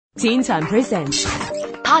Teen Time Presents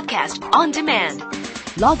Podcast on Demand.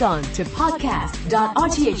 Log on to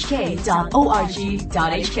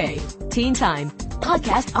podcast.rthk.org.hk. Teen Time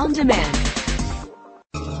Podcast on Demand.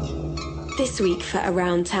 This week for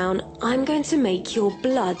Around Town, I'm going to make your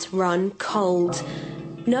blood run cold.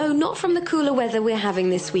 No, not from the cooler weather we're having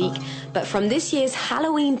this week, but from this year's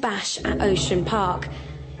Halloween bash at Ocean Park.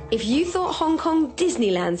 If you thought Hong Kong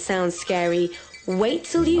Disneyland sounds scary, wait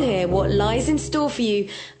till you hear what lies in store for you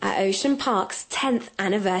at Ocean Park's 10th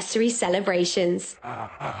anniversary celebrations.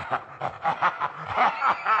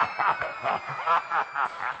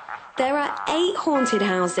 There are 8 haunted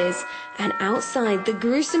houses, and outside the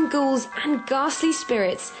gruesome ghouls and ghastly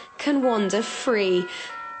spirits can wander free.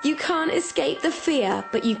 You can't escape the fear,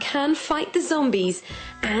 but you can fight the zombies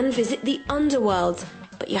and visit the underworld.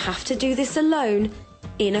 But you have to do this alone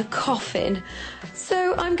in a coffin.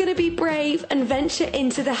 So I'm going to be brave and venture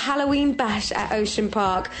into the Halloween bash at Ocean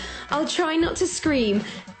Park. I'll try not to scream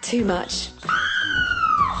too much.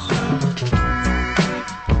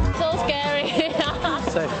 So scary.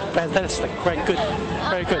 So fantastic, very good,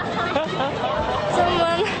 very good.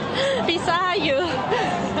 Someone beside you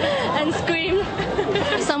and scream.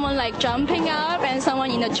 Someone like jumping up and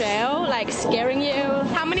someone in the jail like scaring you.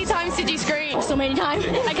 How many times did you scream? So many times,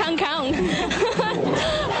 I can't count. Oh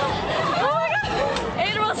my god,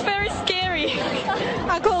 it was very scary.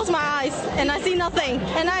 I close my eyes and I see nothing.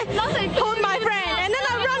 And I hold my friend and then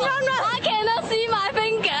I run. I cannot see my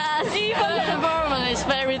fingers. Even the environment is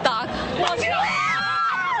very dark.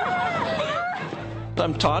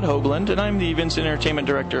 I'm Todd Hoagland, and I'm the Events and Entertainment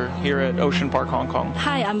Director here at Ocean Park, Hong Kong.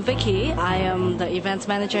 Hi, I'm Vicky. I am the events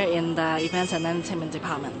manager in the Events and Entertainment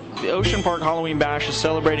Department. The Ocean Park Halloween Bash is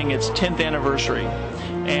celebrating its 10th anniversary,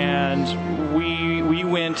 and we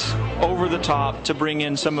went over the top to bring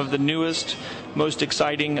in some of the newest, most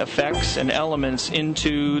exciting effects and elements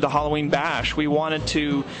into the Halloween Bash. We wanted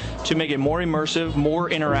to make it more immersive, more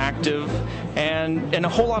interactive, and a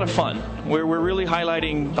whole lot of fun, where we're really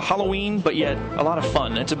highlighting the Halloween, but yet a lot of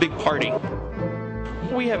fun. It's a big party.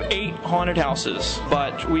 We have 8 haunted houses,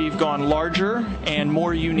 but we've gone larger and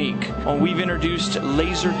more unique. We've introduced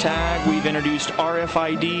laser tag, we've introduced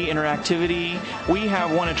RFID interactivity. We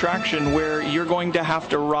have one attraction where you're going to have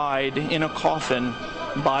to ride in a coffin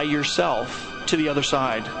by yourself to the other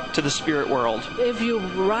side, to the spirit world. If you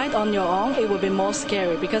ride on your own, it will be more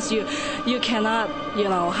scary because you cannot,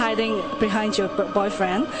 hiding behind your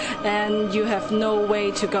boyfriend, and you have no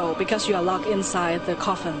way to go because you are locked inside the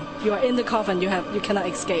coffin. You are in the coffin, you cannot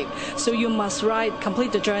escape. So you must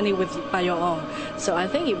complete the journey by your own. So I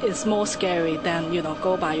think it's more scary than,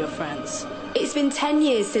 go by your friends. It's been 10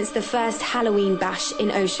 years since the first Halloween bash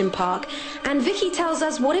in Ocean Park, and Vicky tells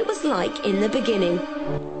us what it was like in the beginning.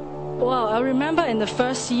 Well, I remember in the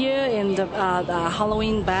first year in the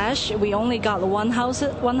Halloween bash, we only got one house,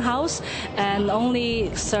 and only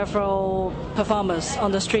several performers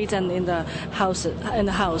on the street and in the house.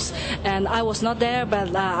 And I was not there,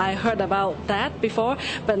 but I heard about that before.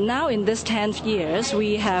 But now in this 10th years,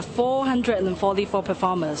 we have 444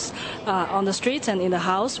 performers on the streets and in the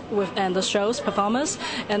house and the shows performers.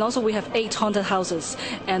 And also we have 8 haunted houses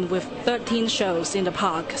and with 13 shows in the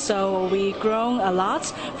park. So we've grown a lot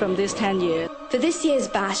from this 10 years. For this year's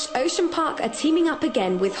bash, Ocean Park are teaming up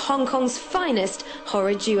again with Hong Kong's finest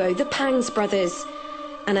horror duo, the Pangs Brothers.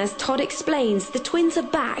 And as Todd explains, the twins are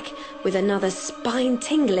back with another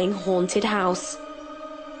spine-tingling haunted house.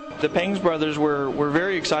 The Pangs Brothers were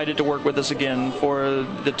very excited to work with us again for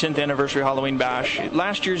the 10th anniversary Halloween Bash.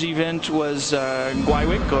 Last year's event was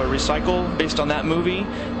Gwiwick, or Recycle, based on that movie,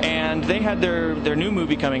 and they had their new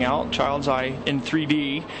movie coming out, Child's Eye, in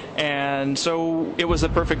 3D, and so it was a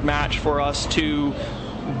perfect match for us to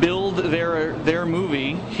build their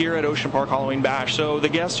movie here at Ocean Park Halloween Bash. So the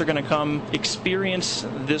guests are going to come experience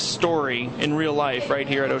this story in real life right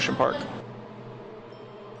here at Ocean Park.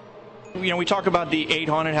 We talk about the 8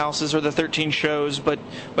 haunted houses or the 13 shows, but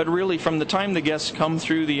really from the time the guests come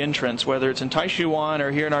through the entrance, whether it's in Tai Shi Wan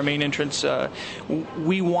or here in our main entrance,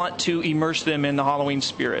 we want to immerse them in the Halloween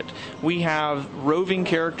spirit. We have roving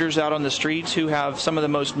characters out on the streets who have some of the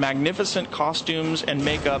most magnificent costumes and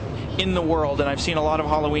makeup in the world, and I've seen a lot of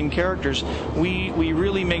Halloween characters. We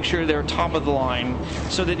really make sure they're top of the line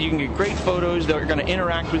so that you can get great photos. They're going to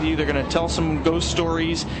interact with you. They're going to tell some ghost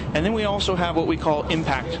stories. And then we also have what we call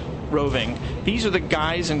impact roving. These are the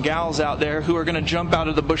guys and gals out there who are going to jump out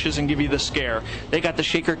of the bushes and give you the scare. They got the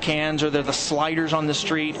shaker cans or they're the sliders on the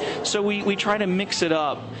street. So we try to mix it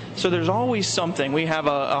up. So there's always something. We have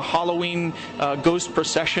a Halloween ghost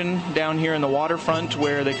procession down here in the waterfront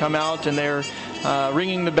where they come out and they're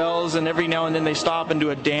ringing the bells, and every now and then they stop and do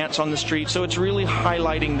a dance on the street. So it's really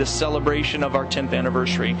highlighting the celebration of our 10th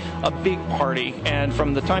anniversary, a big party. And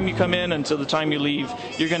from the time you come in until the time you leave,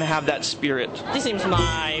 you're going to have that spirit. This is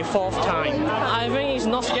my 4th time. I think it's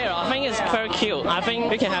not scary. I think it's very cute. I think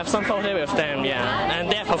we can have some photo with them, yeah.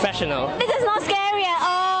 And they're professional. This is not scary at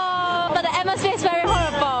all, but the atmosphere is very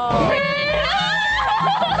horrible.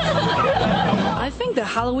 I think the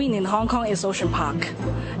Halloween in Hong Kong is Ocean Park.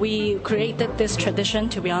 We created this tradition,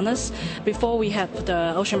 to be honest. Before we had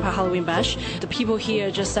the Ocean Park Halloween Bash, the people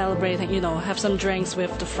here just celebrating, have some drinks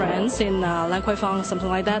with the friends in Lan Kwai Fong, something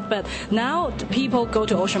like that. But now the people go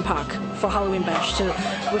to Ocean Park for Halloween Bash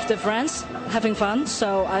with their friends, having fun.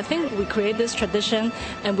 So I think we create this tradition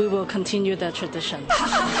and we will continue that tradition.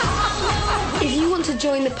 If you want to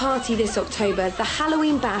join the party this October, the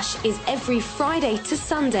Halloween Bash is every Friday to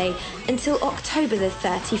Sunday until October the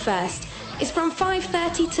 31st. It's from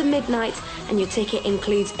 5:30 to midnight, and your ticket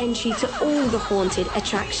includes entry to all the haunted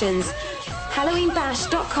attractions.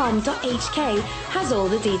 HalloweenBash.com.hk has all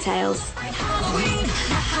the details. Halloween,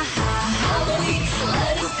 Halloween,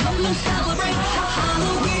 let us come and celebrate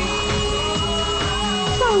Halloween.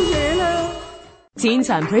 Teen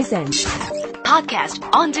Time Presents Podcast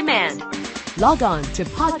on Demand. Log on to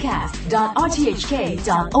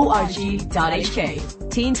podcast.rthk.org.hk.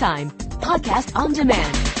 Teen Time Podcast on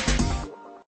Demand.